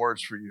common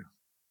words for you.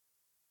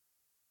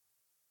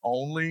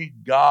 Only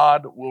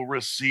God will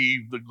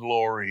receive the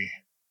glory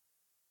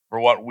for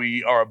what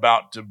we are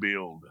about to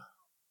build.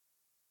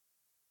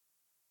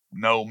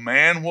 No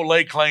man will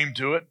lay claim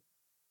to it.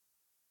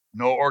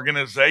 No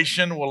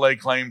organization will lay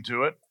claim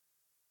to it.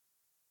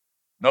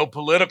 No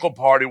political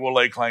party will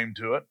lay claim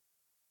to it.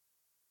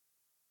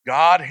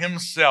 God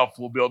himself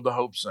will build the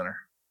Hope Center.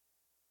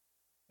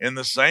 In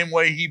the same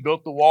way he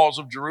built the walls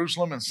of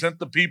Jerusalem and sent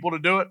the people to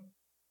do it,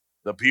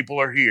 the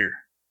people are here.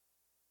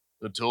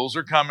 The tools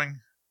are coming.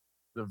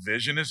 The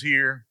vision is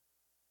here.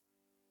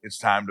 It's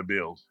time to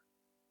build.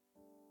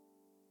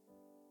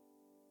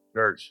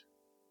 Church,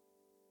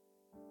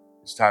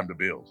 it's time to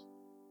build.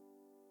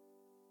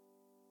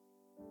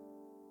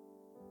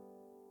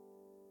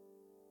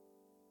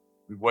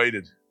 We've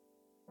waited.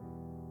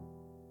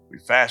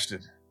 We've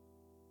fasted.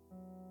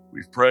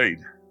 We've prayed.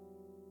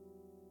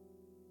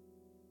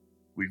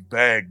 We've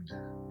begged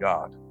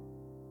God.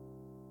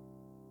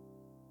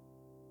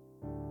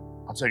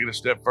 I'll take it a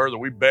step further.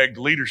 We begged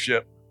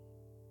leadership.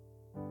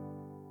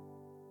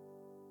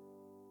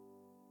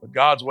 But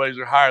God's ways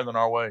are higher than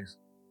our ways.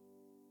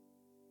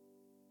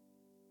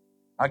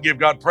 I give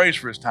God praise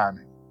for his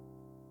timing.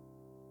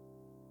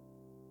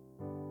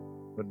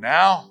 But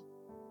now,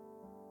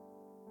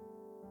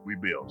 we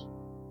build.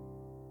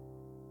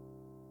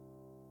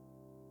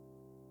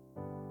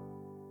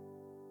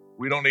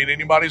 We don't need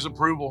anybody's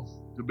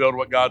approval to build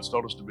what God's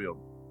told us to build.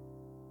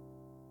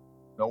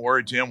 Don't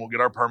worry, Tim, we'll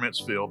get our permits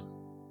filled.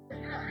 I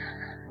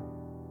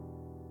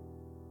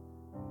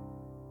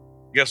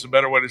guess a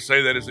better way to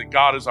say that is that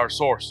God is our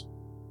source.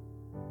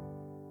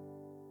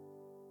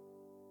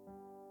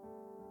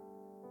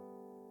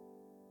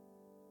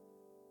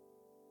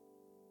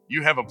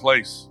 You have a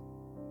place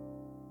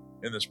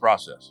in this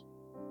process.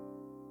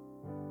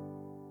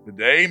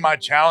 Today, my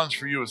challenge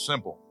for you is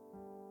simple.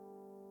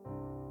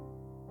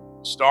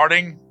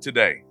 Starting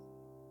today,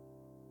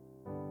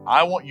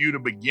 I want you to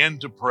begin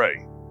to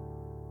pray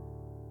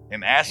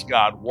and ask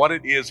God what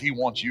it is he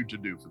wants you to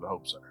do for the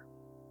Hope Center.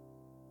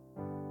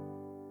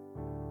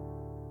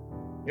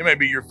 It may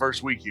be your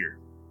first week here.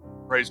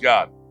 Praise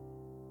God.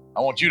 I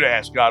want you to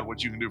ask God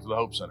what you can do for the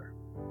Hope Center.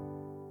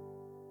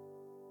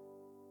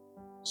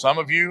 Some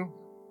of you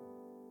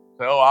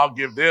say, oh, I'll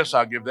give this,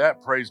 I'll give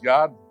that. Praise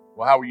God.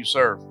 Well, how will you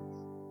serve?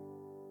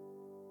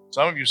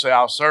 Some of you say,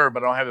 I'll serve,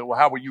 but I don't have it. Well,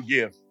 how will you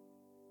give?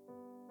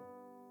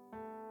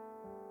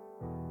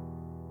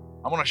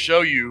 I'm going to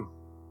show you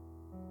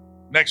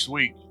next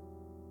week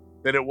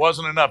that it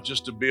wasn't enough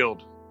just to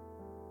build.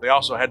 They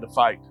also had to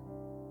fight.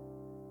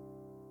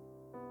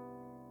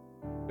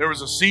 There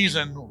was a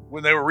season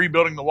when they were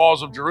rebuilding the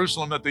walls of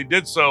Jerusalem that they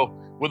did so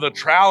with a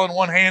trowel in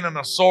one hand and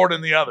a sword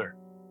in the other.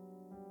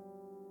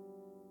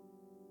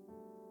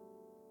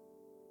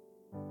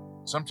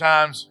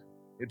 Sometimes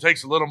it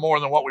takes a little more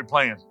than what we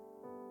planned.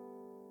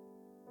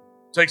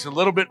 It takes a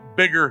little bit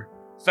bigger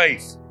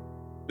faith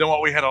than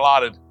what we had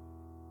allotted.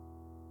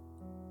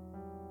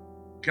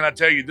 Can I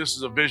tell you, this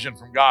is a vision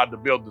from God to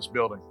build this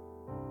building.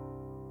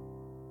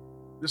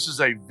 This is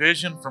a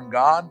vision from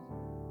God.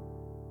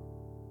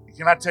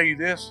 Can I tell you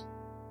this?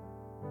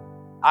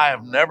 I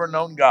have never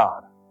known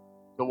God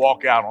to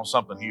walk out on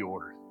something he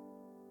ordered.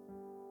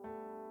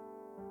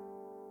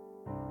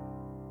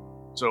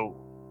 So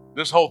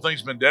this whole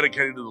thing's been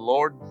dedicated to the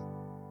Lord.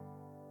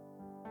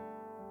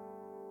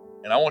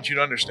 And I want you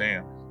to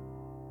understand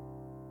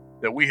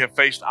that we have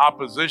faced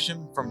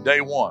opposition from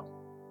day one.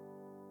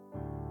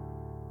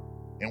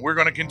 And we're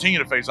going to continue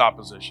to face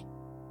opposition.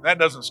 That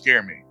doesn't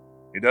scare me.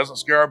 It doesn't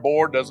scare our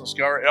board, doesn't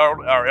scare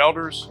our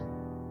elders.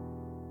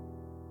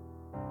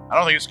 I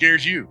don't think it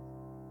scares you,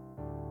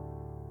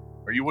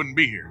 or you wouldn't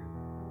be here.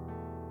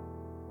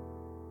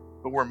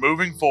 But we're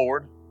moving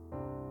forward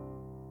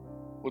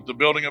with the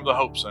building of the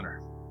Hope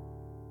Center.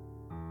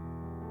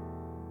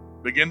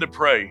 Begin to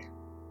pray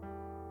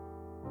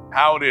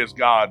how it is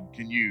God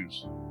can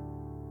use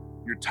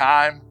your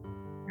time,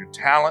 your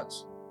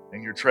talents,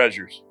 and your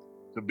treasures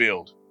to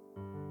build.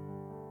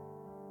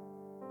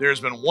 There's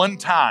been one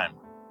time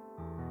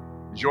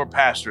as your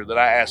pastor that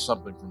I asked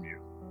something from you.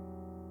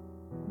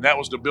 And that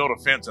was to build a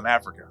fence in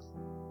Africa.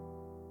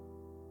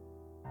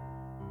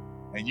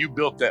 And you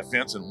built that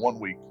fence in 1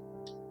 week.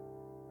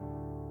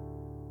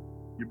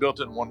 You built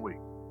it in 1 week.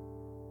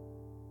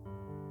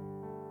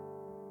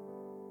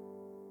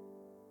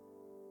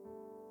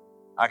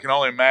 I can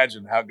only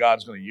imagine how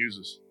God's going to use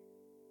us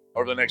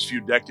over the next few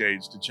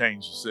decades to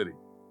change the city.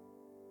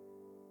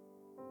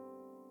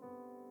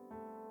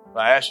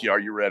 I ask you, are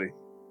you ready?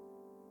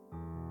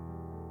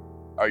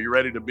 Are you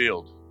ready to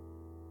build?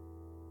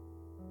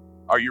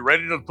 Are you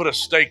ready to put a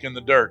stake in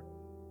the dirt?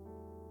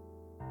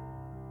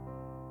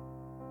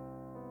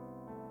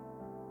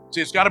 See,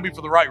 it's got to be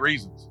for the right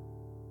reasons.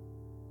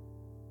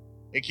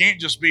 It can't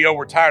just be, oh,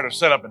 we're tired of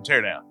set up and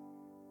tear down.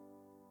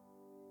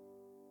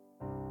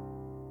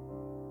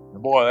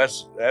 And boy,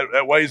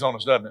 that weighs on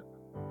us, doesn't it?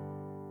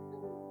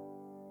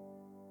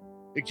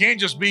 It can't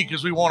just be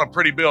because we want a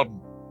pretty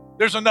building.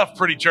 There's enough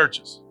pretty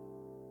churches.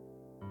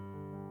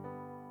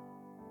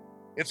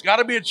 It's got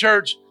to be a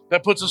church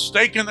that puts a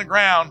stake in the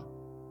ground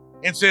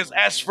and says,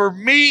 as for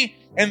me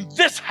and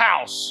this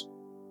house,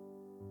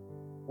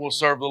 we'll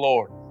serve the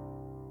Lord.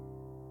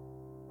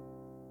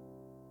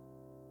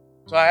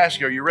 So I ask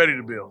you, are you ready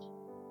to build?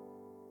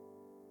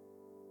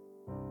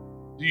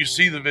 Do you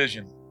see the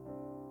vision?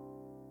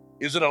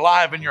 Is it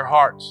alive in your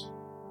hearts?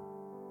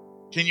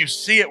 Can you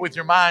see it with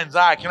your mind's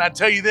eye? Can I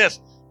tell you this?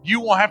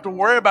 You won't have to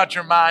worry about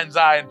your mind's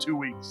eye in 2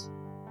 weeks.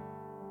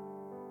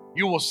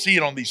 You will see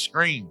it on these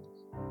screens.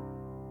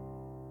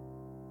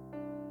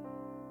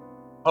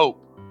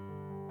 Hope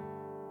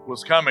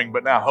was coming,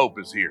 but now hope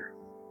is here.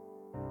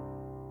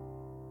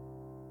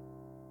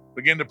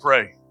 Begin to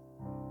pray.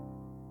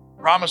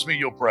 Promise me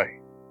you'll pray.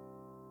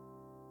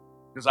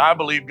 Because I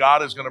believe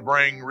God is going to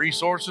bring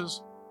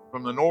resources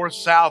from the north,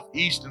 south,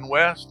 east, and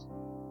west.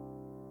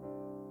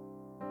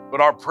 But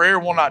our prayer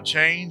will not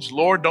change.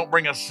 Lord, don't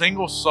bring a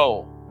single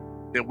soul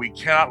that we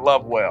cannot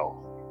love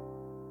well.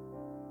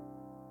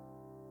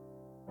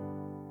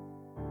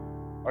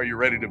 Are you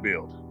ready to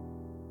build?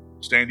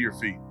 Stand to your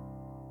feet.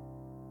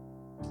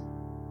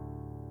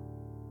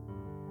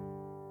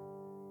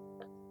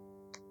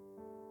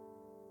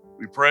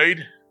 We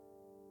prayed.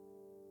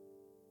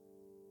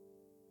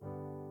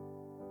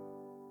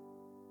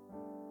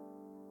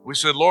 We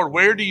said, Lord,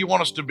 where do you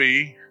want us to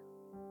be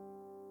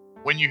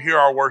when you hear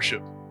our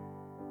worship?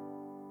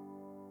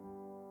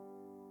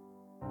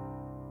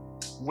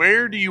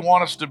 Where do you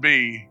want us to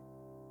be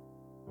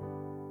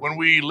when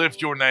we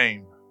lift your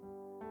name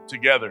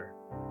together?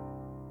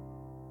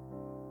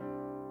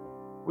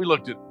 We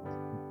looked at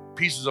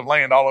pieces of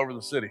land all over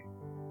the city.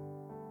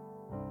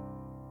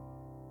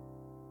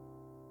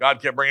 God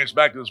kept bringing us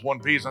back to this one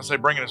piece. I say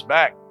bringing us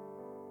back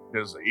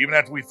because even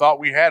after we thought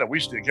we had it, we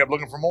still kept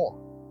looking for more.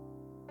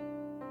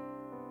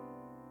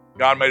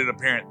 God made it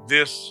apparent,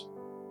 this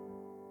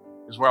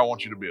is where I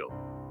want you to build.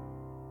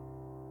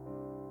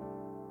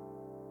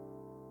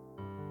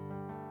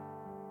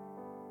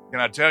 Can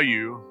I tell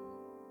you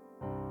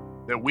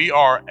that we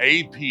are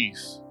a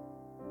piece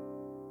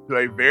to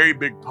a very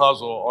big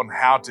puzzle on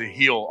how to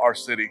heal our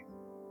city?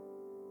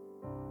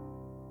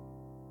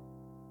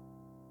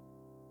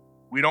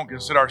 We don't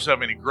consider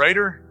ourselves any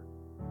greater.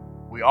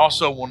 We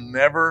also will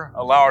never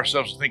allow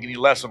ourselves to think any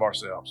less of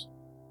ourselves.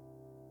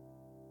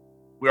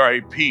 We are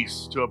a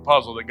piece to a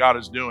puzzle that God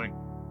is doing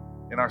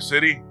in our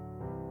city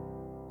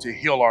to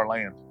heal our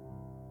land.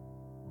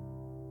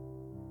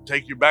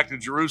 Take you back to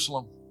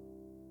Jerusalem.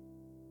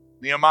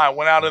 Nehemiah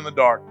went out in the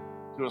dark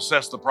to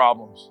assess the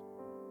problems.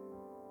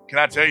 Can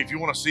I tell you, if you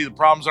want to see the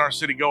problems in our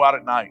city, go out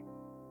at night.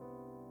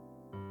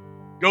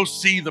 Go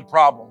see the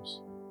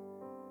problems.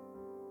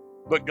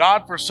 But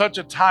God, for such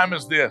a time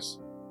as this,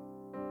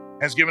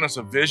 has given us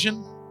a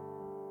vision,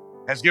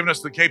 has given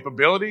us the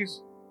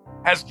capabilities,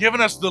 has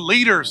given us the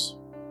leaders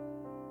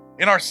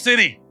in our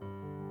city.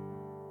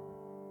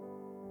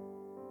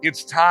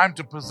 It's time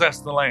to possess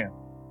the land.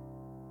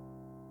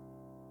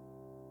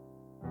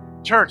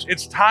 Church,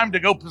 it's time to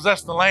go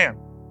possess the land.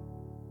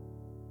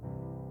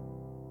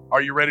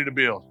 Are you ready to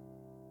build?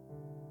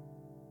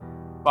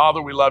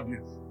 Father, we love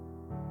you.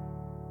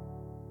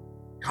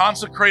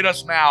 Consecrate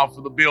us now for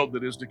the build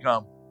that is to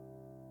come.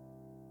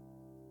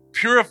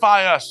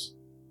 Purify us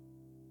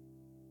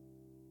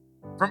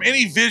from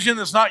any vision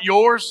that's not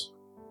yours.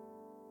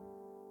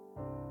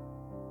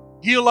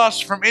 Heal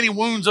us from any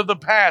wounds of the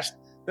past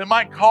that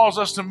might cause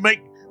us to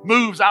make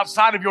moves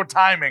outside of your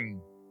timing.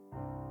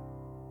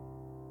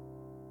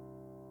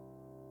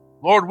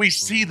 Lord, we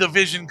see the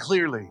vision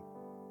clearly.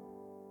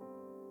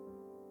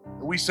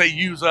 We say,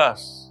 use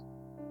us.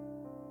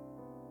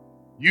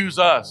 Use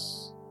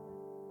us.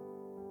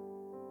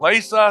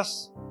 Place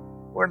us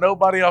where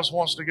nobody else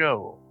wants to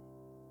go.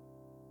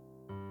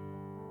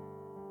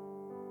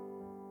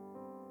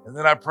 And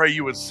then I pray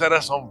you would set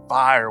us on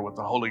fire with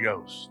the Holy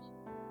Ghost.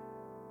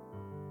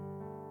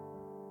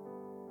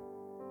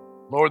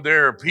 Lord,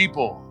 there are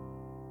people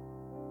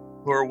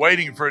who are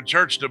waiting for a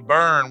church to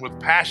burn with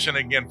passion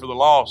again for the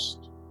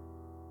lost.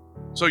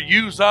 So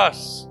use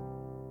us.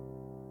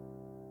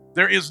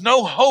 There is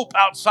no hope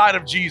outside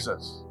of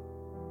Jesus.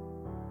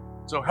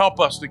 So help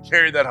us to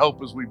carry that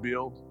hope as we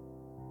build.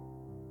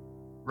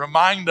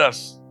 Remind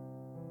us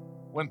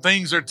when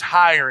things are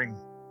tiring,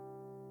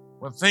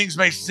 when things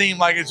may seem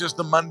like it's just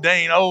the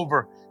mundane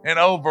over and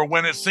over,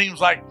 when it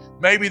seems like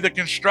maybe the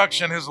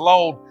construction has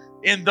lulled.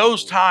 In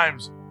those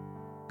times,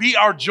 be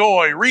our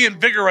joy,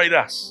 reinvigorate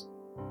us.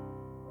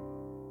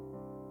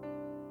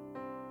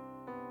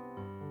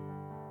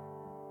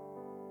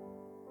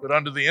 But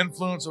under the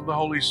influence of the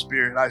Holy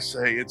Spirit, I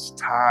say it's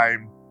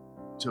time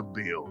to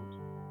build.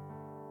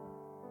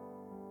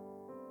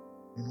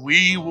 And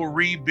we will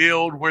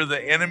rebuild where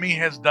the enemy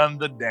has done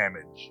the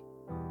damage.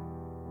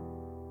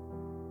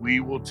 We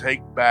will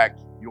take back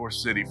your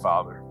city,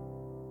 Father.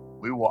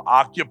 We will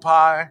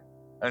occupy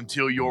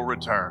until your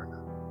return.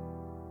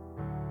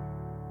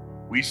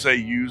 We say,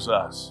 use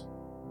us.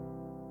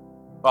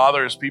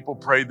 Father, as people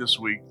pray this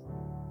week,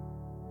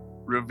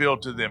 reveal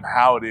to them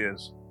how it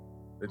is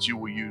that you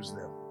will use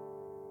them.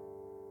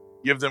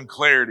 Give them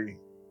clarity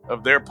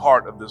of their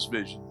part of this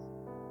vision.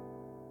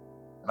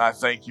 And I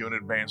thank you in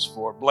advance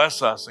for it.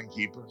 Bless us and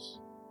keep us.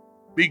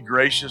 Be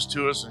gracious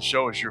to us and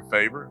show us your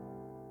favor.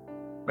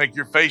 Make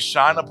your face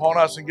shine upon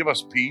us and give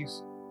us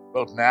peace,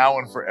 both now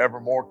and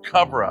forevermore.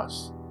 Cover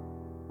us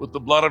with the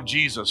blood of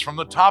Jesus from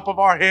the top of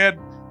our head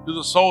to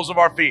the soles of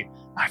our feet.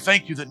 I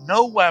thank you that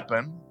no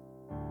weapon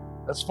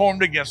that's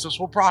formed against us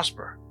will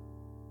prosper.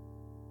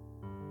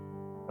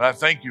 But I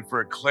thank you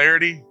for a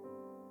clarity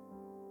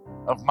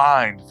of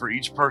mind for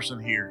each person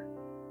here.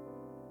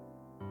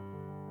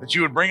 That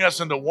you would bring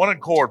us into one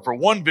accord, for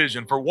one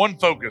vision, for one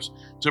focus,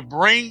 to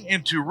bring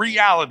into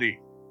reality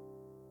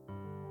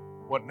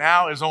what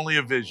now is only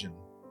a vision.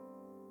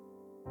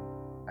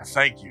 I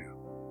thank you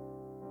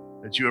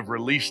that you have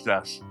released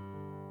us,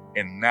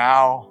 and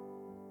now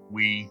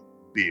we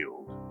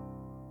build.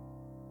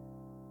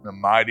 In the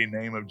mighty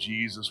name of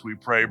Jesus, we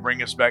pray.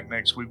 Bring us back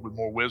next week with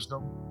more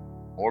wisdom,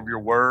 more of your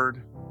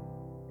word,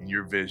 and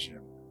your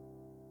vision.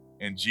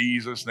 In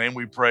Jesus' name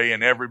we pray,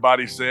 and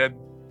everybody said,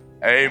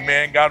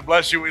 amen. God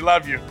bless you. We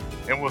love you,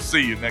 and we'll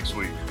see you next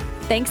week.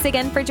 Thanks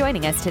again for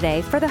joining us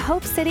today for the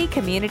Hope City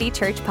Community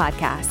Church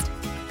podcast.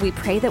 We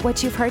pray that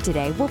what you've heard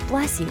today will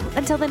bless you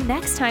until the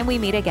next time we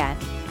meet again.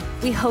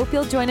 We hope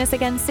you'll join us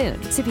again soon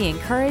to be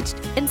encouraged,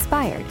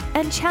 inspired,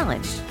 and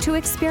challenged to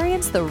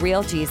experience the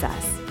real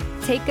Jesus.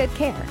 Take good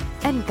care,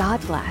 and God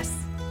bless.